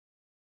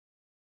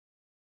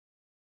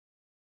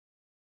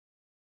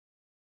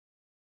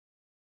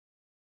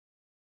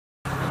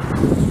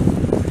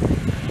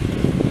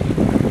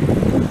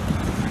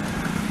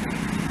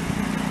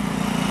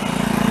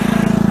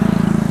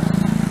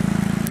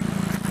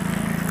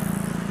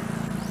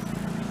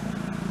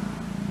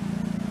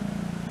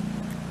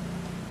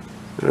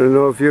I don't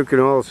know if you can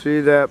all see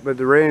that, but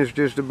the rain's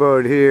just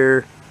about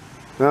here.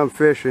 I'm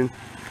fishing.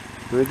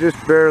 I just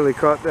barely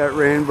caught that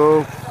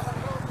rainbow.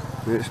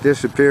 It's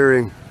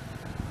disappearing.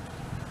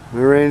 The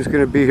rain's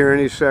going to be here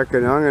any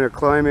second. I'm going to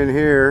climb in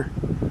here.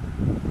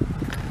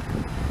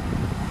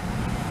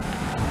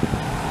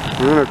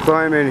 I'm going to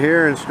climb in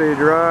here and stay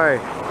dry.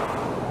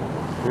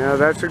 Yeah,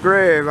 that's a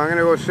grave. I'm going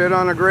to go sit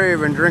on a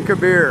grave and drink a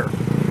beer.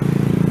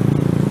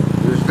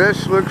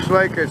 This looks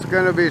like it's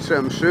going to be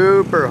some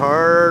super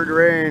hard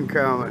rain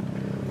coming.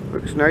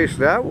 Looks nice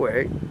that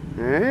way,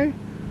 eh?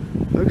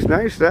 Looks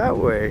nice that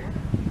way.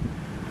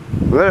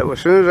 But as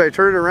soon as I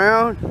turn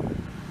around,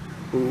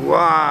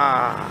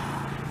 wow!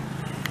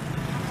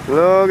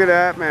 Look at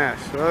that mess.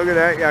 Look at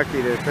that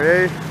yuckiness,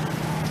 eh?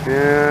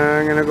 Yeah,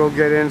 I'm going to go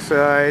get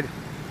inside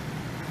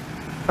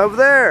of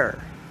there.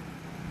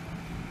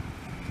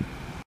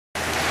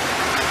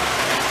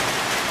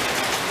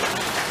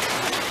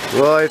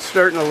 Well, it's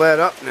starting to let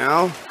up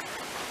now.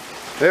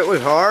 It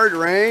was hard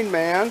rain,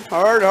 man.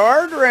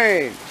 Hard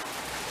rain.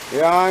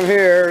 Yeah, I'm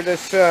here.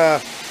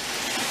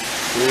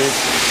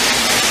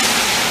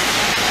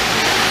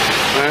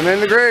 I'm in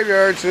the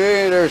graveyard. See,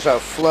 there's a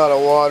flood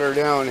of water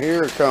down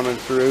here coming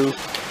through.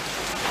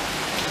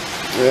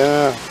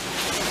 Yeah.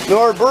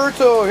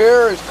 Norberto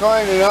here is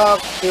kind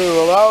enough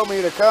to allow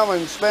me to come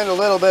and spend a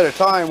little bit of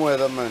time with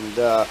him, and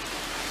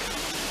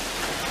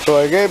so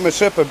I gave him a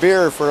sip of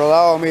beer for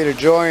allowing me to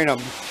join him.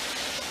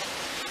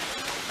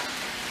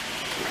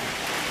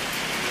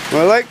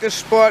 Well, I like this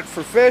spot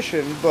for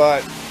fishing,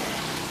 but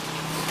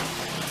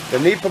the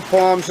nipa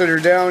palms that are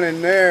down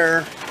in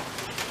there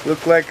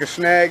look like a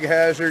snag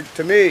hazard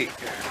to me.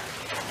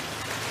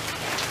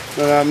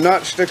 And I'm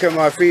not sticking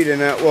my feet in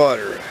that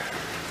water.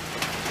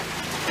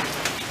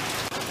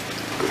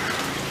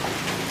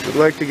 I'd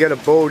like to get a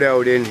boat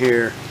out in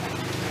here.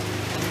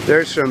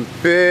 There's some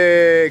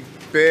big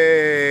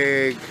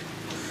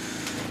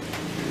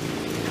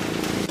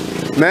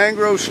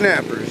mangrove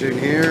snappers in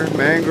here.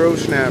 Mangrove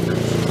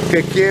snappers.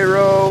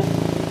 Kikiro,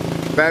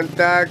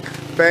 Bantag,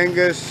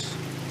 Bengus,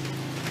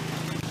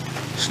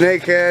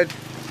 Snakehead,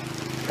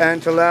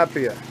 and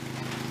Tilapia.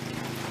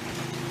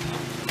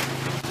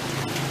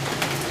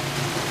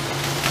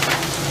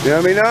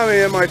 Yummy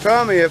nummy in my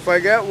tummy if I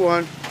get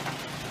one.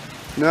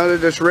 Now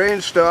that this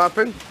rain's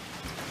stopping,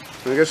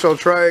 I guess I'll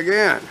try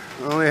again.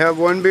 I only have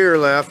one beer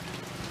left,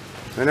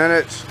 and then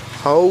it's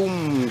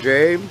home,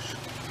 James.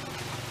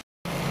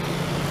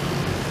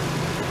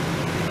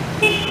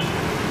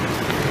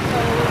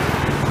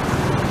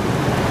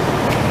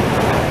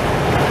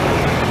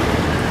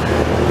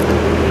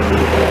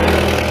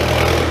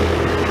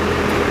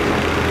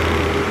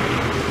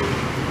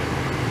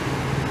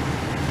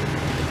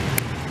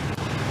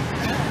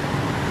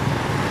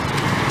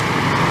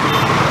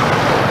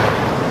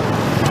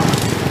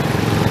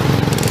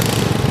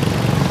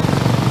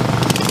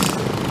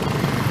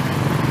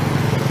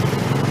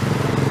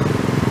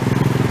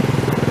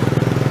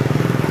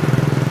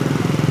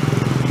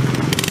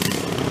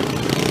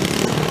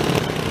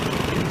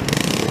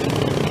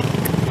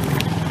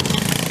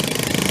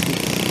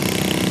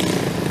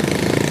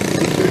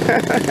 Ha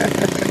ha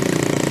ha ha.